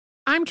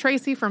I'm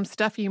Tracy from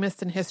Stuff You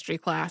Missed in History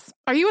class.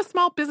 Are you a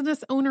small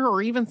business owner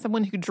or even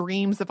someone who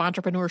dreams of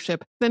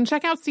entrepreneurship? Then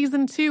check out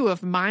Season 2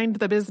 of Mind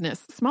the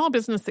Business, Small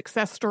Business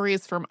Success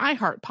Stories from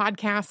iHeart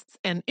Podcasts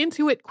and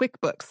Intuit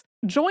QuickBooks.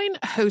 Join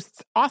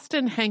hosts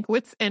Austin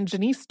Hankwitz and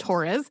Janice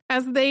Torres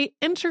as they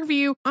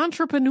interview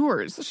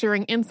entrepreneurs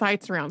sharing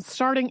insights around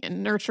starting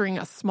and nurturing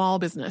a small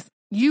business.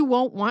 You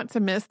won't want to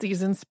miss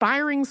these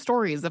inspiring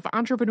stories of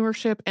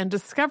entrepreneurship and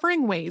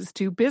discovering ways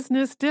to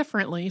business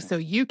differently so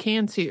you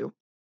can too.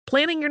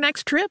 Planning your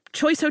next trip?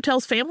 Choice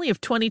Hotels' family of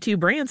 22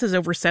 brands has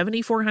over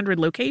 7,400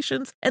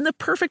 locations and the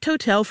perfect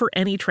hotel for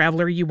any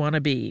traveler you want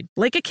to be.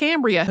 Like a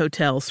Cambria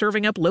Hotel,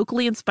 serving up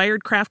locally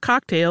inspired craft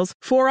cocktails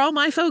for all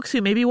my folks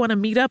who maybe want to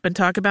meet up and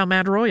talk about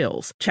Mad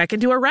Royals. Check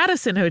into a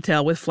Radisson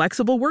Hotel with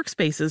flexible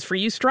workspaces for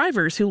you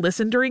strivers who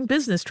listen during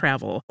business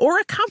travel. Or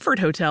a Comfort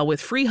Hotel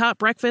with free hot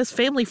breakfast,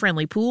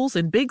 family-friendly pools,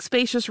 and big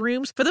spacious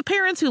rooms for the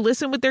parents who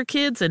listen with their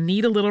kids and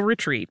need a little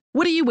retreat.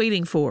 What are you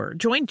waiting for?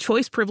 Join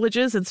Choice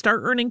Privileges and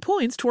start earning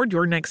points toward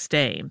your next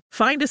stay.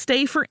 Find a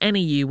stay for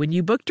any you when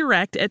you book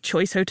direct at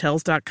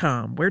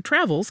choicehotels.com, where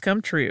travels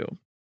come true.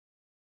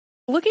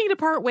 Looking to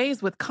part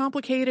ways with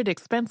complicated,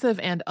 expensive,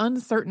 and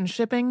uncertain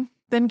shipping?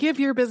 Then give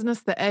your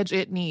business the edge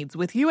it needs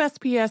with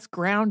USPS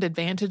Ground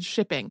Advantage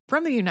shipping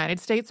from the United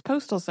States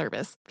Postal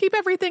Service. Keep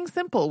everything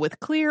simple with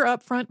clear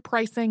upfront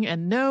pricing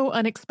and no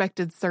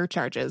unexpected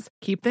surcharges.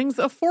 Keep things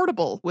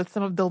affordable with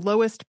some of the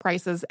lowest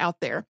prices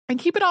out there. And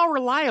keep it all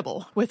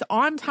reliable with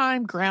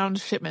on-time ground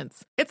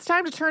shipments. It's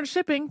time to turn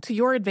shipping to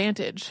your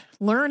advantage.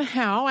 Learn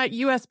how at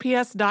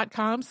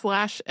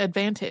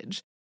USPS.com/advantage.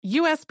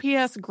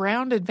 USPS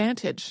Ground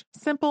Advantage.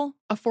 Simple,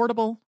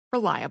 affordable,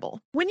 reliable.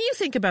 When you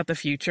think about the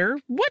future,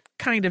 what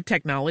kind of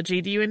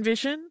technology do you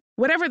envision?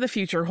 Whatever the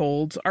future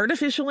holds,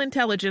 artificial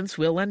intelligence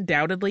will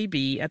undoubtedly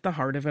be at the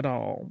heart of it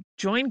all.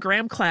 Join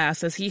Graham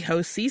Class as he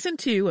hosts Season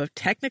 2 of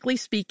Technically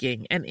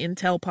Speaking, an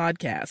Intel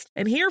podcast,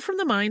 and hear from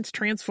the minds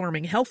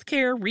transforming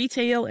healthcare,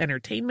 retail,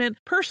 entertainment,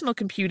 personal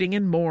computing,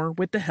 and more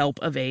with the help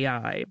of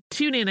AI.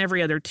 Tune in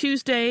every other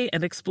Tuesday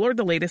and explore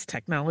the latest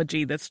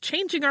technology that's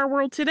changing our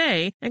world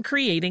today and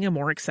creating a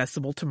more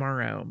accessible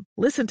tomorrow.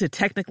 Listen to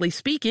Technically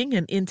Speaking,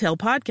 an Intel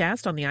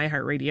podcast on the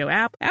iHeartRadio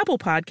app, Apple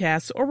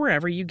Podcasts, or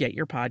wherever you get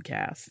your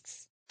podcasts.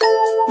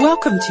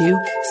 Welcome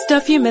to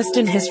Stuff You Missed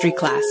in History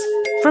class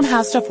from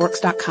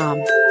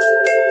HowStuffWorks.com.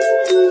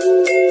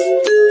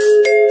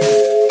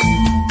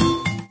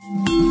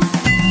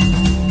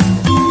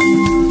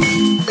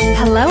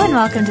 Hello and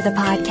welcome to the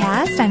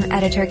podcast. I'm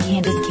editor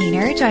Candace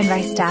Keener, joined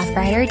by staff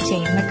writer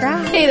Jane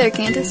McGrath. Hey there,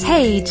 Candace.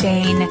 Hey,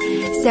 Jane.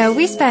 So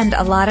we spend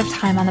a lot of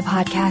time on the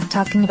podcast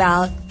talking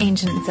about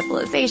ancient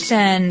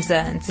civilizations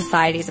and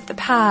societies of the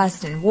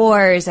past and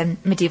wars and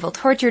medieval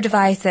torture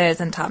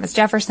devices and Thomas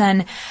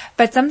Jefferson.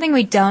 But something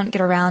we don't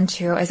get around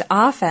to as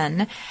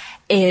often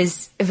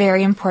is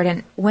very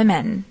important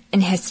women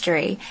in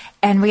history.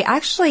 And we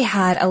actually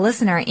had a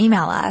listener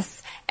email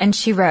us, and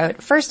she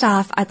wrote, "First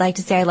off, I'd like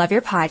to say I love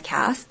your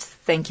podcast.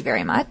 Thank you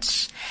very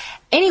much.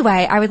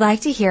 Anyway, I would like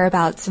to hear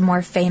about some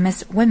more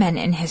famous women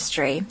in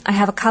history. I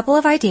have a couple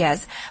of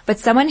ideas, but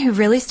someone who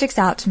really sticks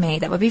out to me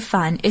that would be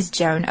fun is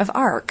Joan of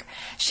Arc.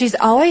 She's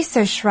always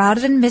so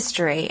shrouded in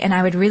mystery, and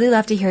I would really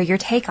love to hear your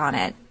take on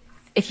it.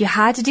 If you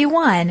had to do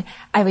one,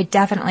 I would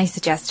definitely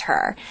suggest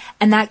her."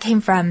 And that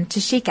came from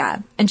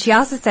Tashika. And she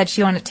also said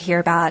she wanted to hear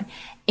about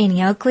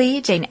Annie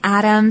Oakley, Jane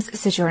Addams,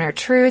 Sojourner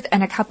Truth,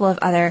 and a couple of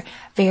other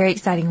very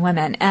exciting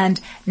women.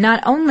 And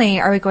not only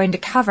are we going to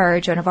cover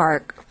Joan of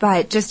Arc,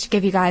 but just to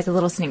give you guys a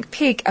little sneak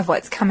peek of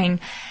what's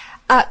coming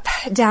up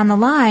down the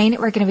line,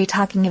 we're going to be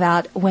talking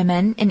about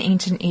women in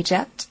ancient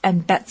Egypt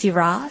and Betsy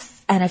Ross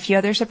and a few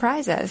other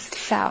surprises.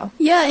 So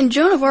yeah, and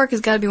Joan of Arc has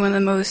got to be one of the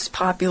most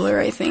popular,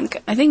 I think.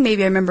 I think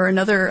maybe I remember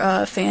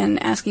another fan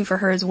asking for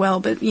her as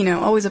well, but, you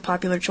know, always a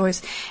popular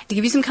choice. To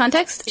give you some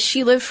context,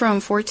 she lived from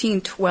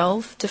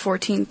 1412 to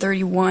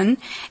 1431,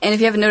 and if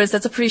you haven't noticed,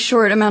 that's a pretty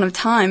short amount of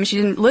time. She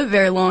didn't live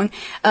very long.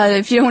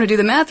 If you don't want to do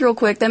the math real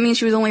quick, that means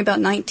she was only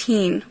about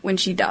 19 when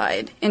she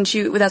died, and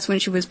that's when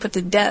she was put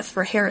to death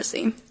for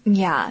heresy.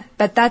 Yeah,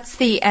 but that's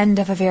the end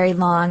of a very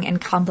long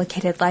and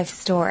complicated life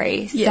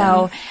story. Yeah.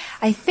 So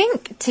I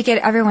think to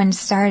get everyone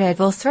started,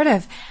 we'll sort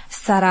of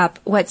set up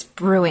what's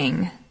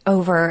brewing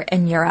over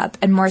in Europe,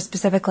 and more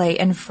specifically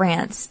in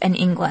France and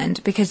England,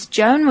 because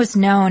Joan was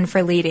known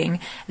for leading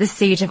the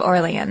Siege of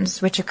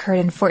Orleans, which occurred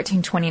in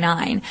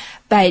 1429.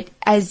 But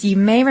as you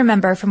may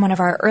remember from one of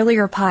our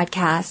earlier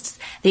podcasts,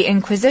 the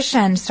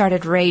Inquisition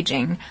started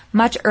raging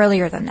much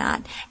earlier than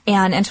that.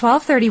 And in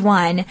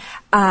 1231,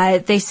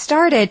 they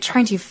started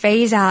trying to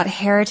phase out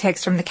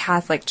heretics from the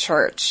Catholic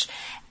Church.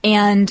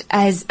 And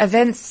as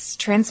events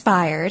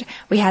transpired,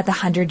 we had the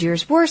 100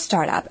 Years' War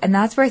start up, and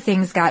that's where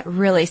things got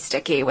really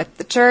sticky with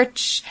the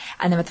church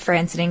and then with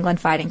France and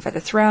England fighting for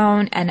the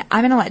throne. And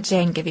I'm going to let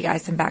Jane give you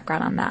guys some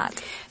background on that.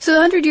 So the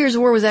 100 Years'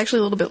 War was actually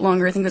a little bit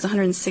longer. I think it was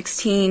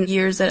 116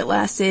 years that it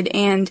lasted,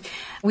 and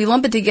We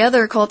lump it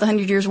together, call it the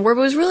 100 Years' War,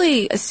 but it was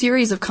really a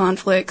series of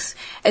conflicts,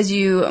 as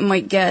you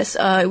might guess.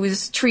 It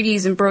was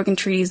treaties and broken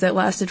treaties that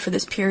lasted for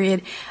this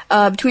period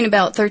between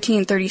about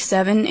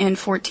 1337 and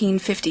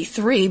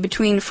 1453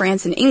 between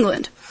France and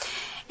England.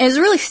 And it's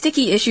a really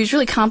sticky issue. It's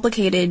really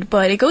complicated,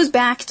 but it goes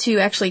back to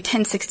actually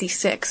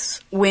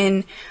 1066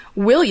 when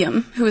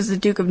William, who was the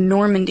Duke of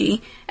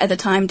Normandy at the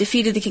time,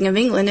 defeated the King of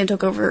England and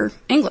took over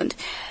England.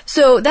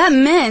 So that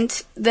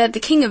meant that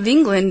the King of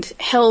England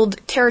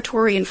held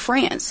territory in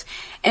France.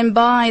 And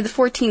by the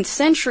 14th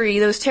century,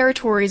 those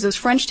territories, those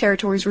French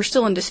territories, were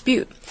still in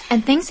dispute.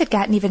 And things had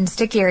gotten even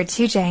stickier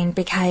too, Jane,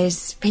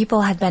 because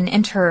people had been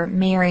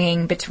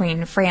intermarrying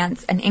between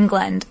France and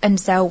England. And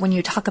so when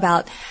you talk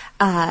about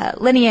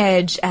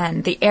lineage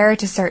and the heir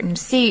to certain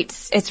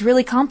seats, it's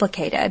really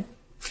complicated.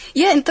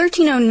 Yeah, in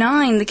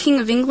 1309, the King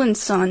of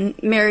England's son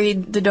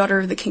married the daughter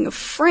of the King of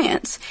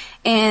France,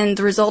 and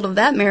the result of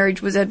that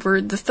marriage was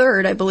Edward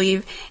III, I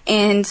believe,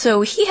 and so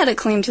he had a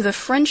claim to the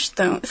French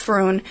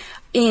throne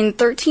in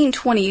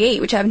 1328,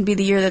 which happened to be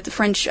the year that the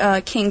French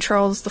King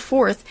Charles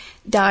IV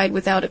died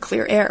without a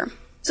clear heir.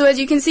 So as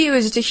you can see, it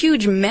was just a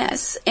huge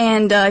mess.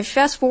 And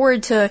fast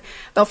forward to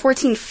about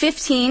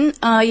 1415,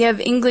 you have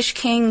English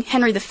King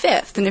Henry V.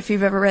 And if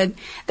you've ever read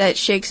that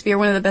Shakespeare,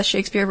 one of the best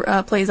Shakespeare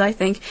plays, I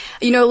think,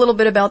 you know a little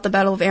bit about the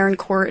Battle of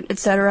Agincourt,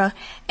 etc.,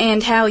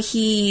 and how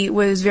he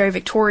was very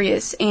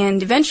victorious.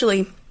 And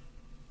eventually,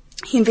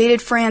 he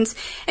invaded France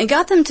and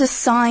got them to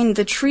sign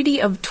the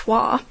Treaty of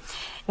Troyes,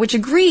 which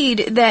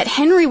agreed that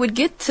Henry would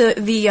get to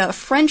the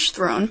French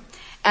throne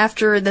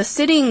after the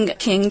sitting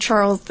king,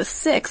 Charles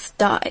VI,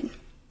 died.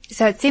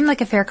 So it seemed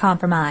like a fair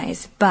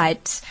compromise,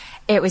 but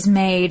it was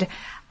made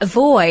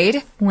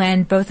void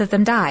when both of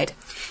them died.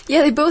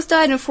 Yeah, they both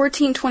died in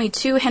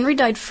 1422. Henry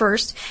died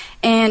first,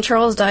 and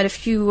Charles died a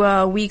few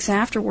weeks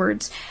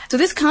afterwards. So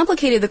this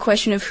complicated the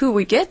question of who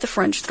would get the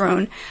French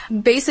throne.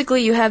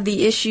 Basically, you have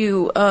the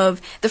issue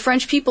of the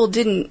French people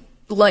didn't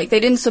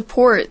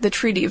support the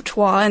Treaty of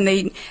Troyes,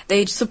 and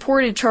they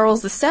supported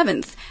Charles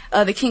VII,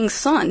 the king's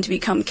son, to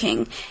become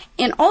king.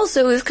 And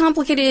also, it was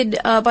complicated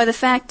by the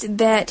fact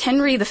that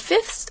Henry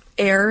V's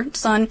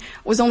son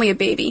was only a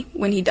baby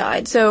when he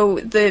died. So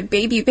the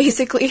baby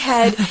basically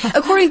had,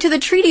 according to the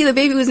treaty, the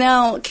baby was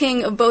now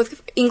king of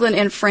both England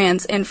and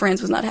France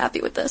was not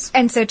happy with this.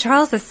 And so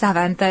Charles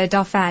VII, the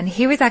Dauphin,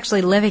 he was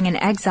actually living in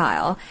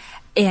exile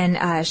in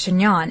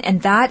Chinon,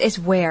 and that is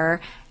where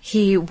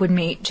he would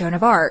meet Joan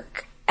of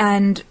Arc.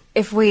 And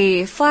if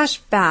we flash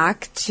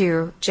back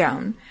to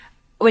Joan,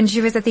 when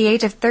she was at the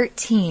age of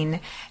 13,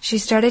 she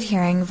started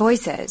hearing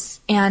voices.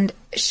 And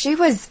she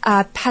was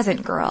a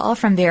peasant girl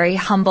from very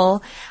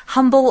humble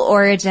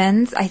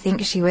origins. I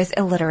think she was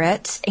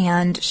illiterate,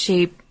 and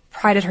she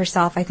prided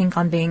herself, I think,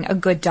 on being a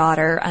good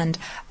daughter and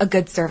a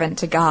good servant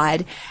to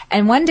God.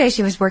 And one day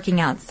she was working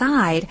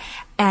outside,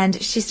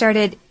 and she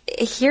started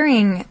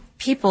hearing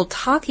people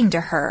talking to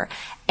her,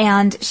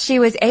 and she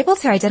was able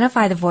to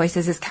identify the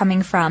voices as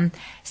coming from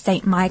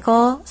St.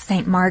 Michael,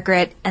 St.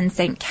 Margaret, and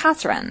St.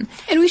 Catherine.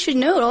 And we should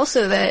note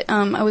also that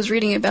I was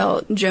reading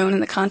about Joan in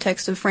the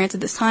context of France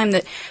at this time,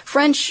 that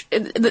France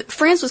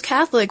was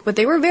Catholic, but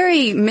they were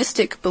very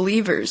mystic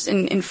believers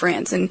in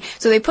France, and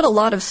so they put a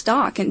lot of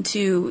stock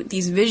into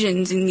these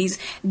visions and these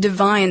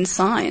divine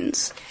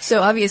signs.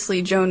 So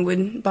obviously Joan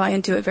would buy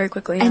into it very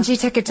quickly. Yeah. And she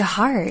took it to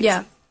heart.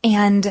 Yeah.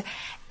 And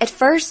at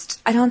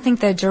first, I don't think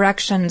the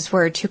directions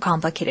were too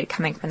complicated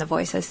coming from the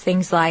voices.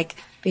 Things like,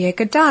 be a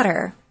good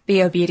daughter,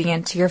 be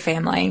obedient to your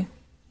family,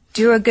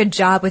 do a good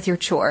job with your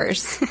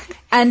chores.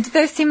 And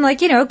those seem like,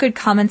 good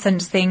common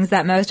sense things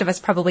that most of us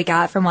probably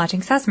got from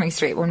watching Sesame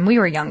Street when we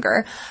were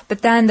younger.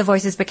 But then the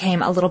voices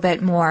became a little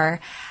bit more,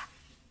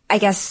 I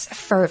guess,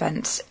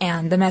 fervent,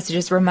 and the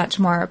messages were much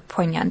more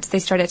poignant. They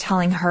started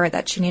telling her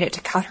that she needed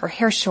to cut her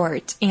hair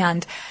short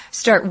and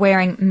start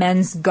wearing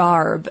men's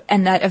garb,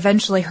 and that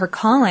eventually her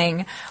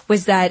calling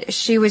was that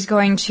she was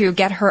going to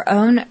get her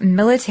own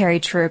military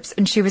troops,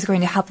 and she was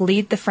going to help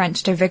lead the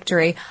French to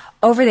victory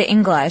over the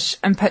English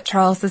and put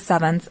Charles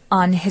VII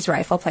on his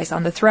rightful place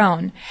on the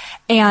throne.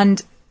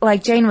 And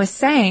like Jane was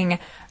saying,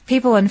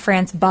 people in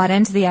France bought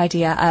into the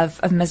idea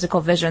of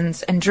mystical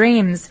visions and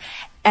dreams.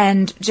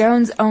 And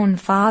Joan's own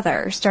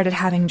father started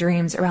having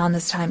dreams around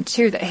this time,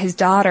 too, that his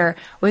daughter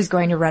was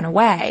going to run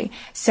away.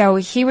 So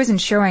he was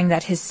ensuring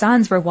that his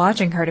sons were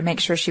watching her to make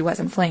sure she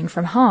wasn't fleeing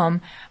from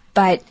home,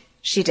 but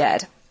she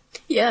did.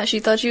 Yeah, she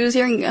thought she was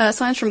hearing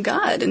signs from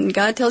God, and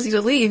God tells you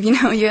to leave. You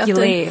have to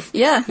leave.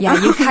 Yeah.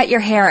 Yeah, you cut your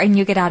hair and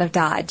you get out of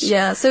Dodge.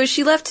 Yeah, so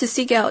she left to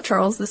seek out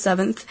Charles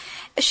VII.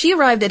 She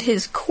arrived at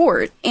his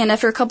court, and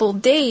after a couple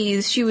of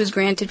days, she was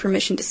granted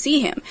permission to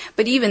see him.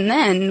 But even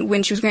then,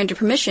 when she was granted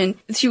permission,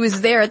 she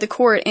was there at the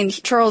court, and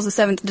Charles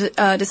VII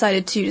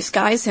decided to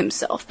disguise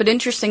himself. But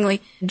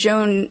interestingly,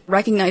 Joan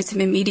recognized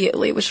him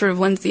immediately, which sort of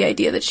lends the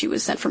idea that she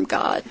was sent from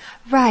God.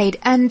 Right,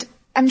 and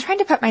I'm trying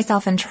to put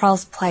myself in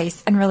Charles'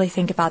 place and really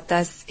think about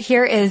this.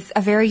 Here is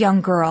a very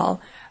young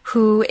girl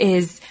who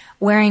is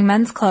wearing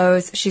men's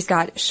clothes. She's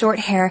got short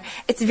hair.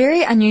 It's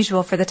very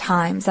unusual for the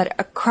times that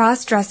a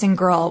cross-dressing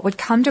girl would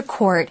come to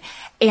court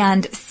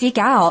and seek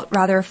out,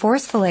 rather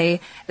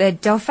forcefully, the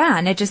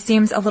Dauphin. It just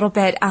seems a little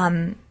bit,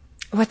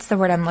 what's the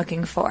word I'm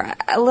looking for?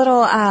 A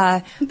little,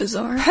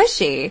 bizarre.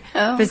 Pushy.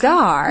 Oh,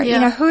 bizarre. yeah.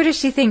 You know, who does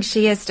she think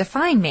she is to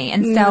find me?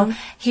 And so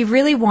he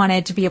really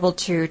wanted to be able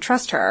to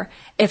trust her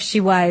if she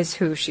was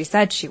who she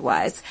said she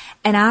was.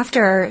 And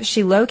after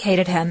she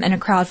located him in a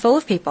crowd full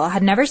of people,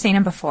 had never seen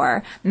him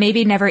before,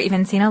 maybe never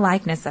even seen a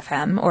likeness of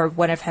him or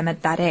one of him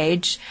at that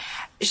age,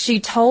 she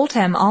told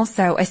him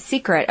also a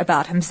secret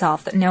about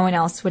himself that no one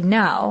else would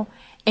know.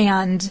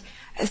 And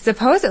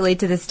supposedly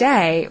to this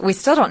day, we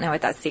still don't know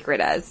what that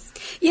secret is.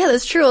 Yeah,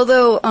 that's true.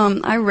 Although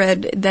I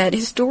read that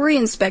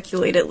historians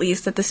speculate, at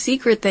least, that the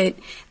secret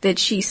that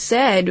she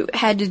said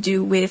had to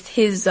do with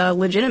his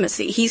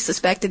legitimacy. He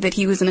suspected that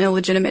he was an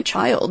illegitimate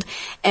child,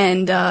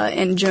 and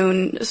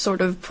Joan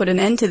sort of put an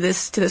end to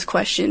this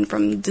question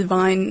from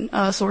divine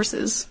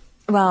sources.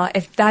 Well,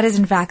 if that is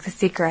in fact the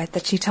secret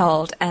that she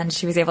told and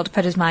she was able to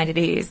put his mind at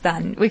ease,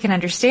 then we can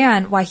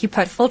understand why he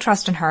put full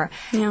trust in her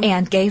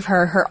and gave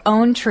her her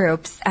own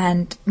troops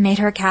and made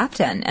her a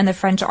captain in the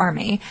French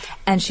army.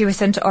 And she was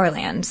sent to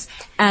Orleans.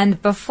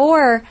 And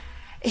before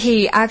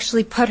he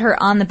actually put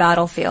her on the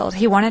battlefield,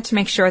 he wanted to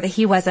make sure that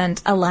he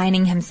wasn't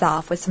aligning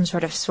himself with some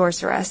sort of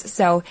sorceress.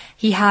 So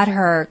he had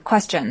her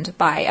questioned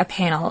by a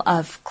panel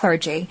of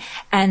clergy,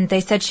 and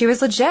they said she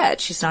was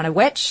legit. She's not a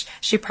witch.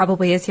 She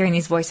probably is hearing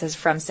these voices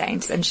from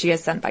saints, and she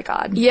is sent by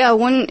God. Yeah,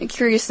 one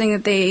curious thing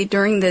that they,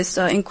 during this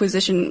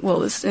Inquisition, well,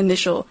 this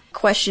initial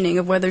questioning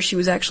of whether she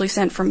was actually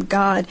sent from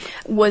God,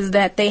 was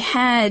that they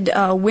had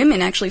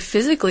women actually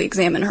physically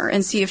examine her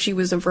and see if she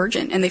was a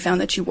virgin, and they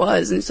found that she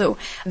was, and so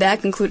that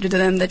concluded to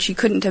them that she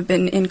couldn't have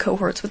been in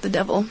cohorts with the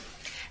devil.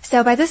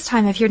 So by this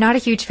time, if you're not a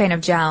huge fan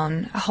of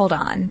Joan, hold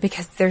on,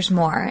 because there's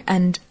more.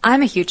 And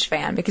I'm a huge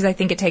fan because I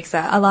think it takes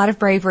a lot of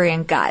bravery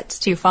and guts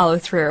to follow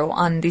through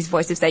on these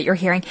voices that you're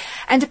hearing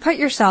and to put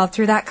yourself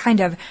through that kind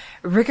of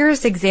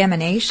rigorous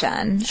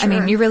examination. Sure. I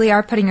mean, you really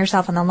are putting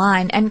yourself on the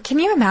line. And can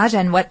you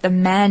imagine what the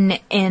men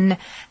in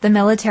the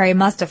military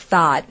must have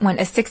thought when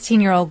a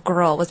 16-year-old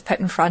girl was put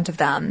in front of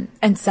them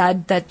and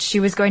said that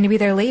she was going to be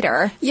their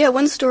leader? Yeah,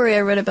 one story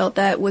I read about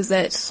that was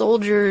that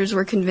soldiers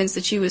were convinced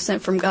that she was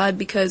sent from God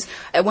because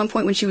at one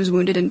point when she was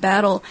wounded in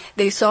battle,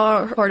 they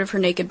saw part of her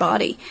naked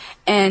body,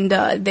 and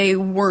they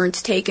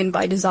weren't taken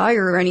by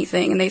desire or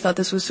anything, and they thought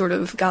this was sort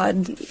of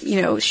God,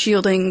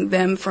 shielding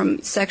them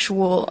from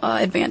sexual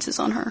advances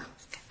on her.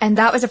 And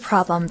that was a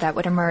problem that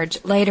would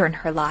emerge later in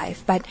her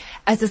life. But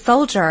as a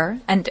soldier,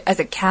 and as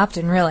a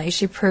captain, really,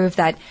 she proved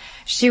that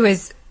she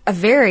was a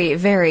very,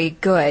 very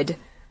good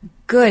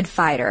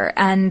fighter.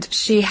 And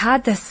she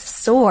had this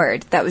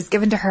sword that was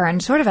given to her in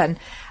sort of an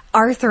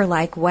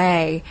Arthur-like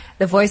way.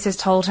 The voices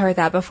told her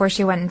that before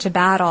she went into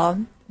battle,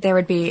 there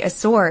would be a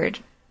sword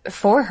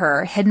for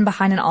her hidden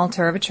behind an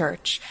altar of a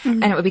church,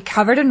 and it would be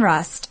covered in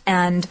rust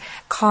and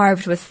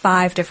carved with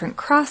 5 different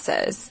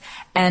crosses.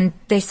 And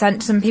they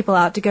sent some people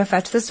out to go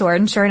fetch the sword,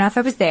 and sure enough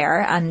it was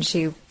there, and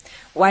she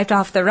wiped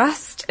off the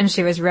rust and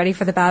she was ready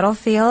for the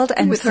battlefield.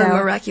 And with her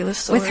miraculous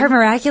sword. With her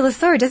miraculous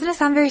sword. Doesn't it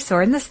sound very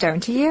Sword in the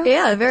Stone to you?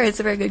 Yeah, it's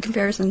a very good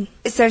comparison.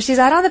 So she's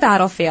out on the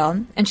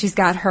battlefield, and she's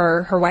got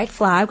her white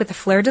flag with the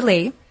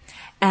fleur-de-lis,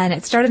 and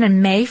it started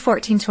in May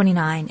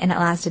 1429, and it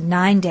lasted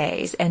 9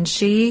 days, and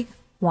she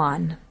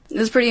won. It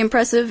was pretty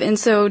impressive, and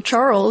so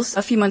Charles,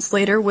 a few months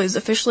later, was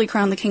officially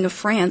crowned the King of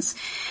France.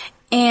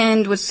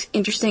 And what's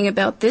interesting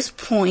about this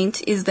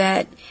point is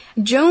that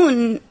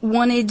Joan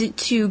wanted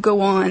to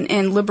go on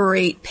and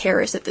liberate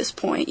Paris at this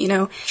point.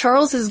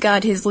 Charles has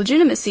got his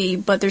legitimacy,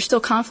 but there's still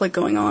conflict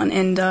going on,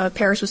 and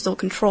Paris was still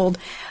controlled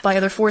by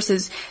other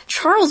forces.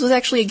 Charles was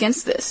actually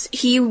against this.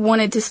 He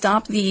wanted to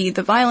stop the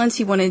violence.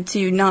 He wanted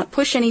to not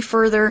push any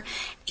further.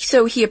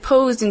 So he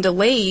opposed and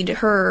delayed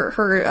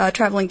her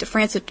traveling to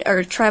France,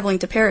 or traveling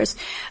to Paris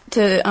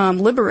to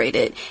liberate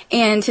it.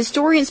 And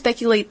historians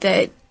speculate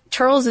that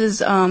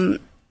Charles's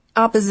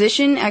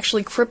opposition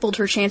actually crippled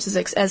her chances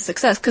as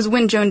success, because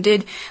when Joan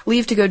did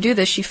leave to go do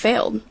this, she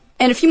failed.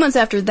 And a few months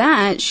after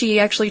that, she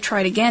actually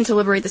tried again to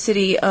liberate the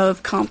city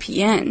of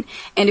Compiègne,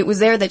 and it was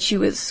there that she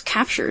was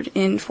captured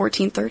in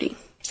 1430.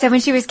 So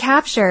when she was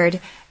captured,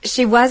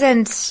 she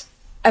wasn't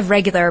a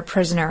regular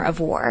prisoner of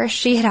war.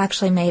 She had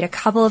actually made a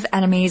couple of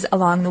enemies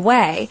along the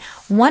way,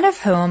 one of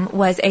whom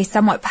was a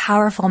somewhat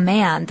powerful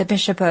man, the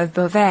Bishop of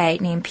Beauvais,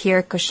 named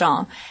Pierre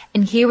Cauchon,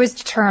 and he was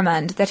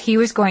determined that he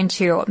was going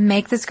to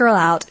make this girl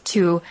out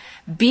to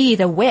be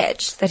the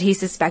witch that he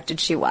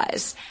suspected she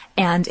was,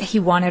 and he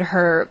wanted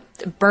her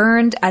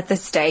burned at the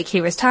stake.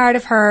 He was tired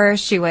of her.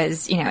 She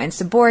was,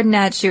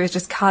 insubordinate. She was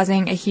just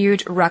causing a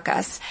huge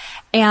ruckus.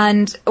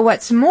 And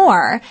what's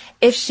more,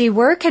 if she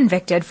were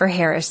convicted for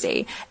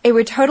heresy, it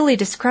would totally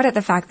discredit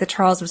the fact that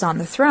Charles was on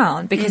the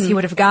throne, because he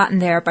would have gotten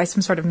there by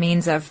some sort of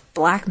means of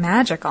black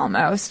magic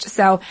almost.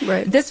 So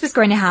This was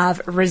going to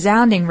have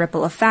resounding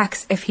ripple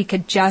effects if he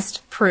could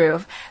just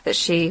prove that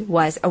she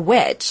was a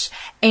witch.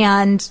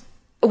 And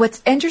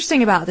what's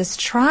interesting about this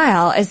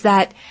trial is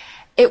that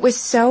it was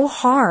so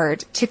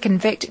hard to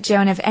convict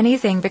Joan of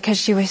anything because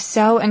she was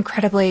so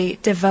incredibly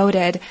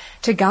devoted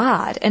to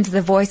God and to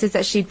the voices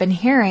that she'd been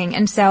hearing.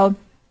 And so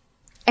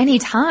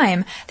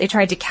anytime they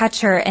tried to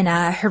catch her in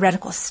a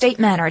heretical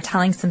statement or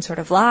telling some sort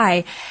of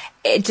lie,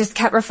 it just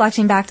kept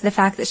reflecting back to the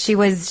fact that she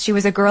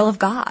was a girl of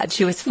God.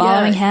 She was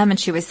following him, and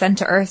she was sent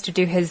to earth to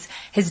do his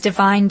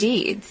divine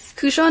deeds.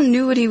 Cauchon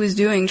knew what he was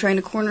doing, trying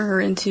to corner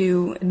her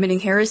into admitting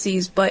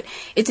heresies, but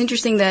it's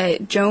interesting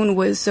that Joan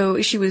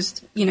she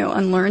was,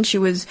 unlearned, she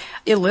was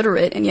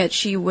illiterate, and yet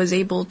she was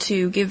able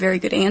to give very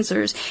good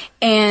answers.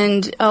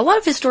 And a lot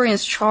of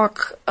historians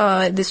chalk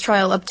this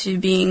trial up to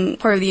being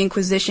part of the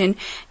Inquisition.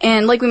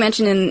 And like we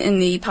mentioned in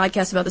the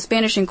podcast about the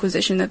Spanish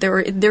Inquisition, that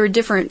there were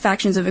different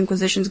factions of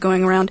Inquisitions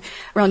going around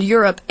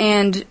Europe,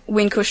 and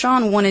when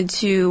Cauchon wanted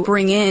to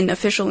bring in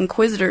official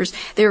inquisitors,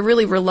 they were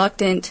really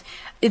reluctant.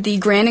 The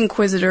Grand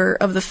Inquisitor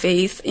of the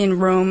faith in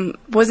Rome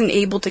wasn't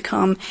able to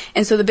come,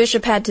 and so the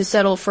bishop had to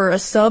settle for a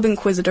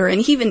sub-inquisitor,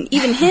 and even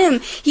him,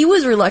 he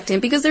was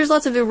reluctant because there's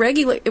lots of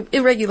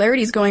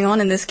irregularities going on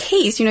in this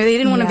case. They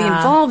didn't want to be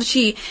involved.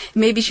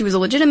 Maybe she was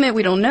illegitimate,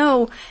 we don't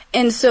know.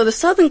 And so the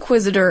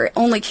sub-inquisitor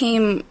only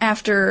came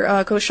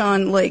after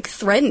Cauchon,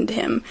 threatened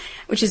him,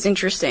 which is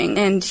interesting,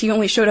 and he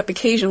only showed up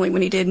occasionally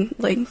when he did,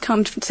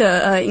 come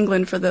to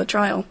England for the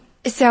trial.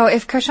 So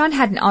if Cauchon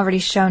hadn't already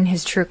shown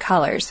his true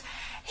colors,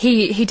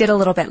 he did a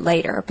little bit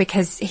later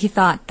because he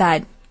thought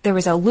that there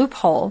was a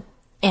loophole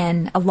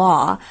in a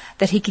law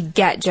that he could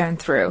get Joan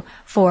through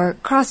for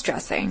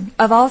cross-dressing.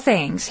 Of all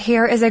things,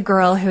 here is a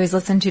girl who has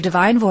listened to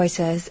divine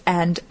voices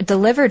and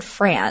delivered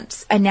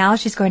France, and now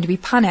she's going to be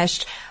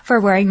punished for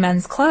wearing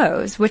men's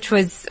clothes, which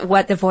was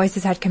what the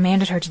voices had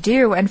commanded her to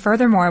do. And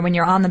furthermore, when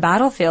you're on the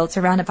battlefield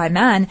surrounded by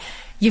men,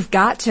 you've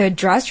got to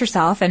dress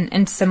yourself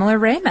in similar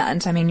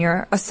raiment. I mean,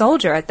 you're a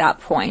soldier at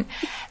that point.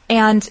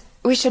 And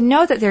we should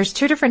know that there's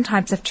two different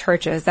types of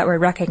churches that were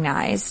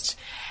recognized.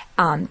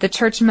 The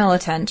Church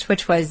Militant,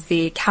 which was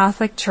the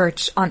Catholic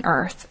Church on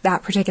earth,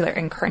 that particular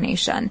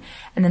incarnation.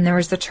 And then there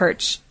was the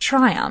Church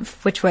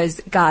Triumph, which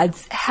was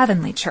God's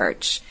heavenly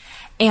church.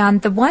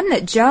 And the one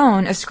that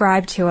Joan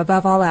ascribed to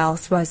above all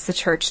else was the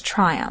Church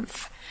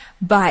Triumph.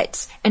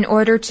 But in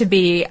order to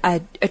be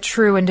a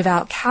true and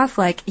devout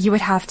Catholic, you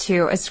would have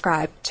to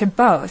ascribe to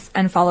both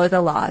and follow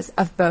the laws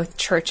of both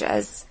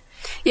churches.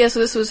 Yeah, so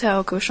this was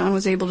how Cauchon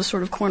was able to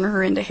sort of corner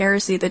her into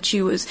heresy, that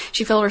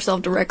she felt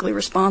herself directly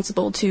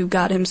responsible to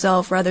God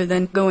himself rather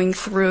than going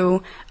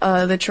through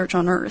the church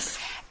on earth.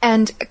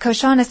 And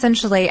Cauchon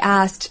essentially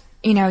asked,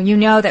 you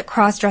know that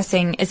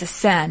cross-dressing is a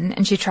sin,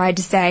 and she tried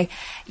to say,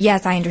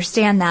 yes, I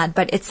understand that,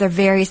 but it's a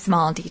very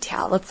small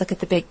detail. Let's look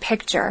at the big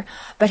picture.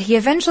 But he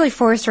eventually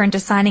forced her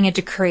into signing a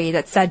decree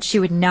that said she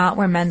would not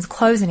wear men's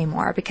clothes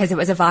anymore because it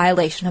was a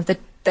violation of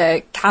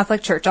the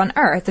Catholic Church on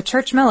earth, the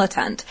Church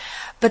Militant.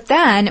 But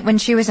then, when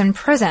she was in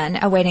prison,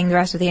 awaiting the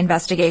rest of the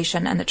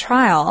investigation and the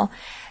trial,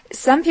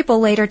 some people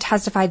later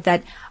testified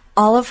that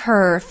all of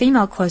her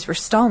female clothes were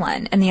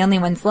stolen, and the only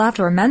ones left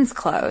were men's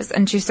clothes,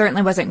 and she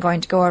certainly wasn't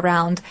going to go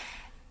around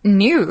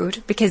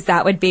nude, because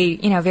that would be,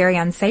 very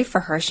unsafe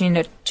for her. She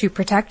needed to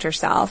protect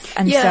herself.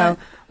 And so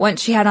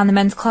once she had on the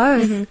men's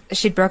clothes,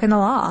 she'd broken the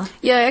law.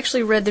 Yeah, I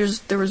actually read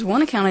there was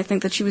one account, I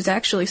think, that she was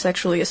actually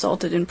sexually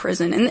assaulted in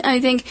prison. And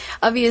I think,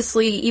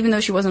 obviously, even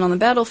though she wasn't on the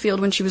battlefield,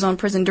 when she was on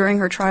prison during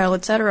her trial,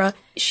 etc.,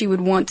 she would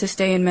want to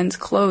stay in men's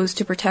clothes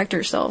to protect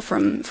herself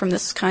from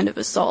this kind of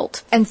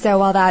assault. And so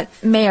while that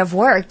may have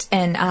worked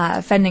in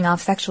fending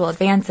off sexual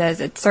advances,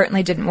 it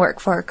certainly didn't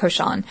work for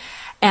Cauchon.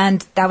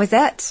 And that was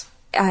it.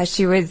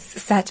 She was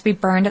set to be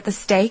burned at the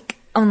stake,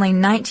 only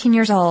 19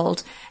 years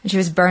old, and she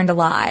was burned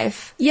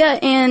alive. Yeah,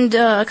 and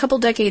a couple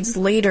decades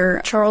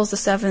later, Charles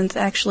VII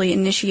actually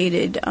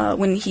initiated,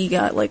 when he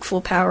got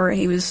full power,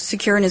 he was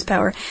secure in his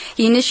power,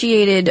 he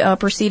initiated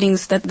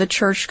proceedings that the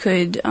church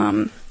could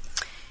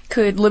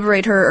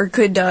liberate her, or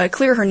could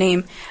clear her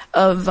name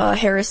of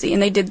heresy,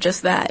 and they did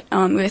just that.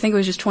 I think it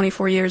was just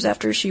 24 years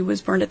after she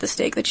was burned at the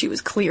stake that she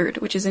was cleared,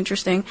 which is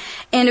interesting.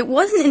 And it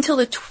wasn't until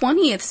the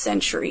 20th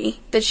century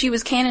that she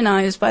was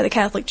canonized by the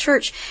Catholic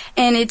Church.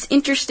 And it's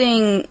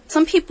interesting,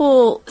 some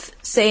people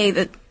say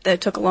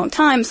that took a long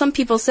time. Some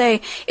people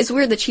say it's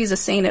weird that she's a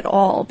saint at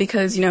all,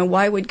 because,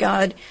 why would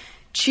God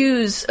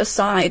choose a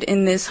side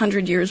in this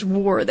 100 Years'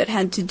 War that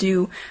had to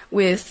do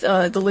with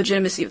the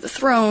legitimacy of the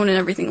throne and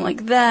everything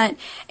like that,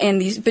 and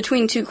these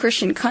between two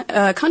Christian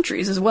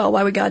countries as well?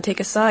 Why would God take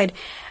a side?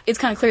 It's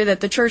kind of clear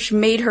that the church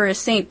made her a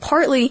saint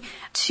partly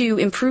to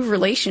improve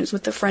relations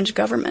with the French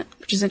government,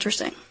 which is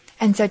interesting.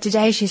 And so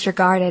today she's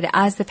regarded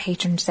as the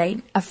patron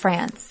saint of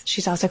France.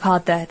 She's also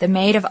called the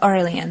Maid of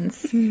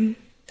Orleans. Mm-hmm.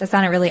 That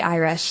sounded really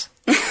Irish.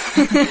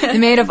 The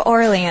Maid of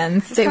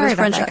Orleans. Sorry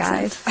about that,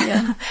 guys.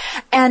 Yeah.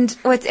 And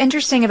what's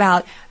interesting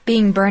about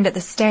being burned at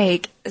the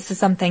stake, this is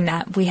something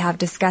that we have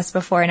discussed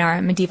before in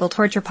our medieval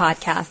torture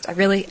podcast. I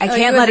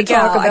can't let it go.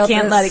 I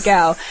can't let it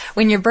go.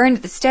 When you're burned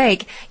at the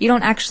stake, you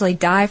don't actually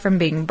die from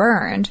being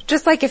burned.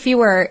 Just like if you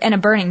were in a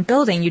burning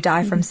building, you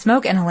die from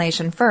smoke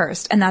inhalation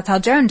first. And that's how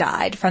Joan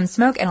died, from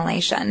smoke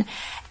inhalation.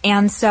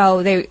 And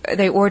so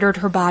they ordered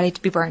her body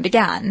to be burned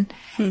again.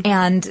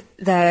 And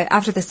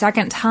after the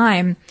second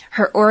time,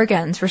 her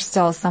organs were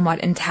still somewhat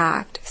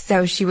intact.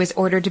 So she was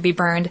ordered to be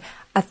burned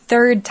a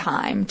third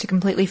time to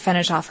completely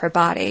finish off her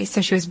body.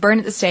 So she was burned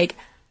at the stake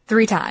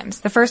 3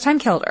 times. The first time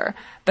killed her,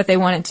 but they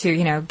wanted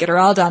to, get her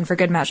all done for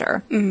good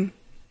measure.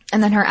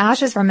 And then her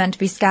ashes were meant to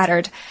be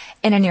scattered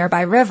in a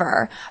nearby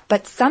river,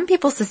 but some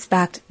people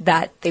suspect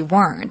that they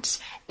weren't.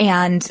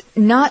 And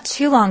not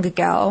too long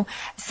ago,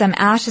 some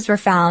ashes were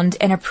found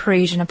in a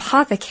Parisian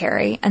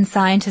apothecary, and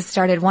scientists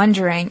started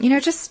wondering,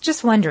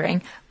 just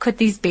wondering, could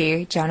these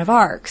be Joan of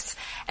Arc's?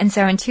 And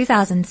so in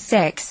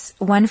 2006,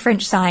 one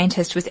French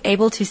scientist was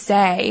able to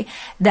say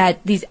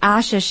that these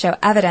ashes show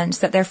evidence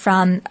that they're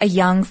from a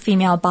young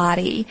female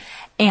body,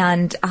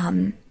 and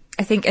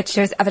I think it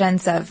shows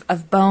evidence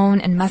of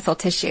bone and muscle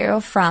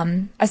tissue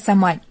from a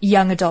somewhat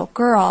young adult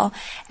girl.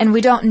 And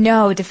we don't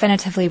know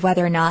definitively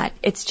whether or not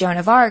it's Joan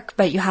of Arc,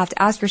 but you have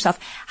to ask yourself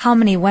how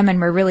many women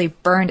were really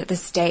burned at the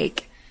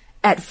stake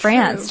at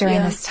France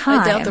during this time.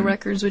 I doubt the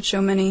records would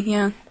show many,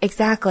 yeah.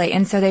 Exactly.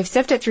 And so they've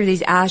sifted through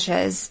these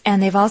ashes,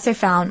 and they've also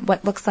found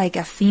what looks like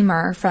a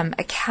femur from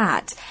a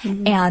cat.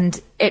 And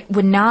it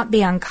would not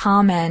be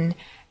uncommon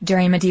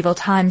during medieval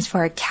times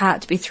for a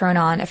cat to be thrown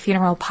on a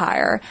funeral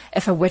pyre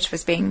if a witch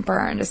was being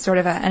burned, as sort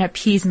of an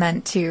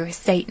appeasement to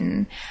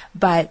Satan.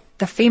 But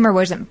the femur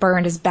wasn't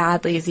burned as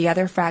badly as the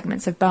other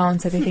fragments of bone,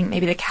 so they think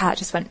maybe the cat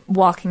just went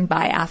walking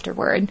by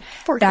afterward.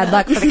 Poor Bad cat.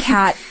 luck for the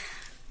cat.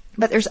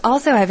 But there's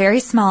also a very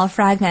small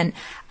fragment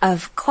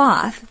of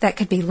cloth that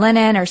could be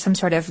linen or some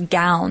sort of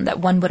gown that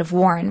one would have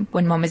worn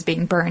when one was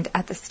being burned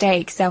at the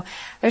stake. So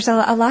there's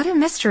a lot of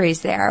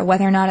mysteries there.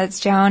 Whether or not it's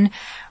Joan,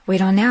 we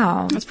don't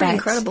know. That's pretty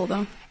incredible,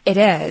 though. It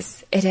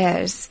is. It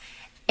is.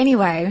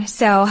 Anyway,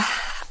 so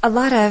a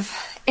lot of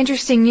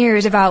interesting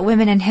news about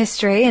women in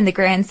history and the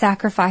grand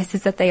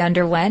sacrifices that they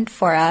underwent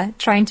for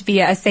trying to be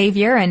a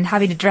savior and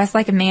having to dress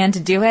like a man to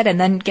do it, and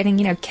then getting,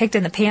 kicked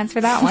in the pants for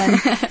that one.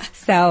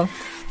 So.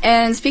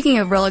 And speaking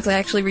of relics, I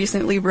actually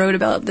recently wrote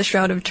about the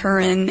Shroud of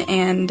Turin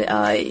and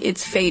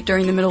its fate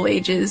during the Middle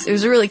Ages. It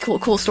was a really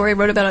cool story. I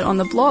wrote about it on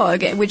the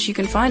blog, which you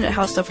can find at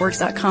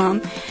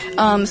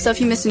howstuffworks.com.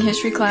 Stuff You Missed in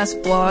History Class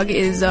blog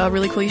is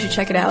really cool. You should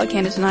check it out.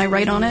 Candace and I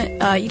write on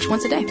it each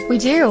once a day. We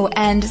do.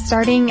 And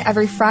starting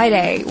every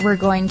Friday, we're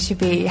going to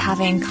be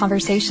having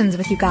conversations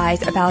with you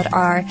guys about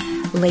our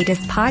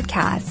latest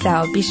podcast.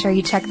 So be sure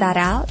you check that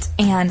out.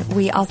 And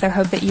we also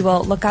hope that you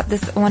will look up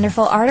this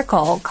wonderful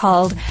article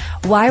called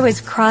Why Was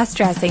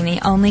Cross-Dressing the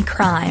Only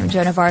Crime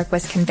Joan of Arc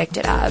Was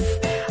Convicted of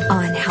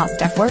on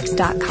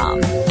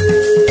howstuffworks.com.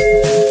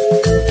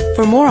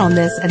 For more on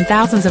this and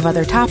thousands of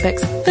other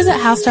topics, visit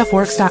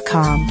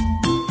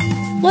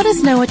howstuffworks.com. Let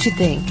us know what you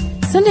think.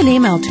 Send an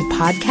email to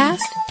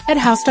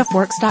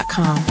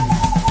podcast@howstuffworks.com.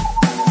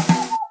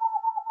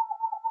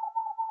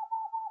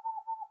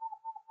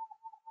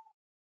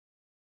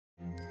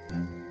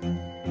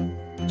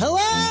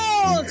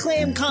 Hello,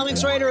 acclaimed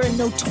comics writer and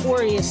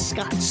notorious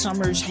Scott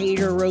Summers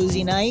hater,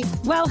 Rosie Knight.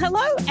 Well,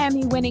 hello,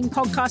 Emmy-winning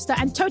podcaster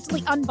and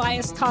totally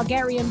unbiased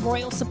Targaryen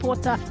royal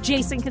supporter,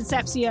 Jason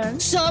Concepcion.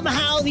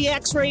 Somehow the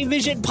X-Ray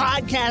Vision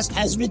podcast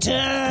has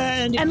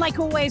returned. And like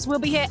always, we'll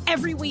be here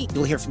every week.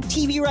 You'll hear from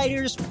TV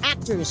writers,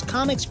 actors,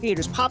 comics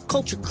creators, pop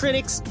culture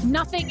critics.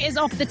 Nothing is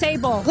off the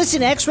table.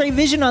 Listen to X-Ray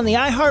Vision on the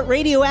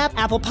iHeartRadio app,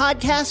 Apple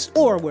Podcasts,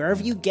 or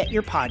wherever you get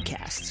your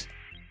podcasts.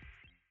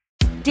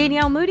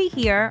 Danielle Moody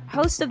here,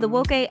 host of the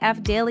Woke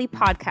AF Daily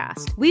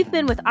podcast. We've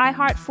been with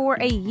iHeart for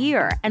a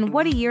year, and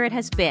what a year it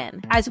has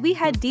been. As we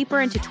head deeper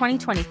into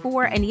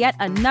 2024 and yet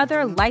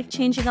another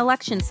life-changing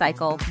election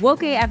cycle,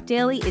 Woke AF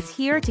Daily is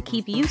here to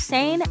keep you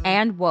sane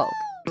and woke.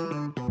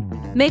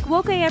 Make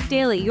Woke AF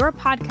Daily your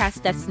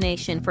podcast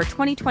destination for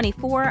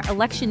 2024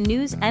 election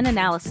news and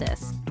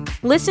analysis.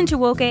 Listen to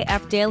Woke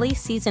AF Daily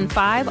Season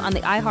 5 on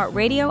the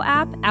iHeartRadio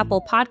app,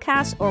 Apple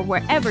Podcasts, or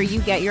wherever you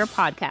get your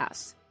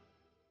podcasts.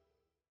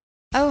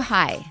 Oh,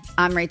 hi,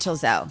 I'm Rachel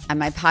Zoe, and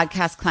my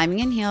podcast, Climbing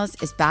in Heels,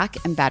 is back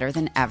and better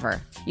than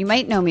ever. You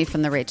might know me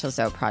from the Rachel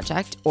Zoe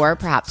Project, or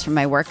perhaps from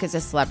my work as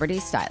a celebrity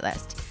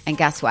stylist. And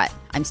guess what?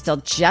 I'm still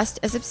just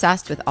as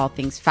obsessed with all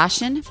things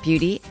fashion,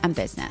 beauty, and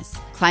business.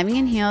 Climbing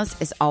in Heels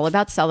is all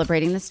about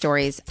celebrating the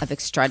stories of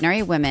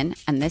extraordinary women,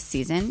 and this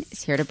season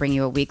is here to bring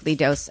you a weekly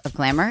dose of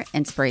glamour,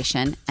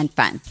 inspiration, and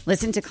fun.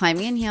 Listen to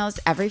Climbing in Heels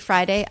every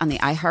Friday on the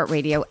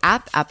iHeartRadio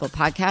app, Apple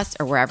Podcasts,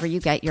 or wherever you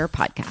get your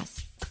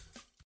podcasts.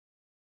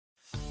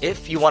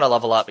 If you want to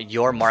level up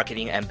your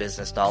marketing and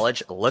business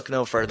knowledge, look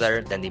no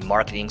further than the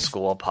Marketing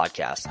School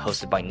podcast,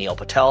 hosted by Neil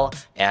Patel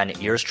and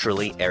yours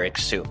truly, Eric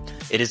Su.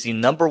 It is the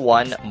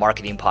 #1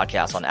 marketing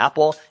podcast on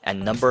Apple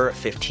and number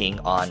 15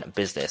 on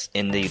business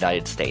in the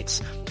United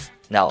States.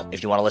 Now,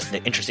 if you want to listen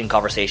to interesting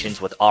conversations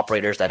with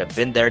operators that have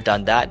been there,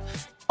 done that,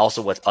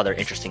 also with other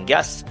interesting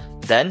guests,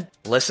 then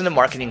listen to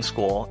Marketing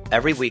School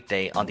every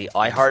weekday on the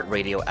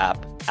iHeartRadio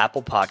app,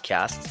 Apple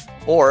Podcasts,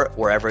 or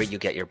wherever you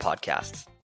get your podcasts.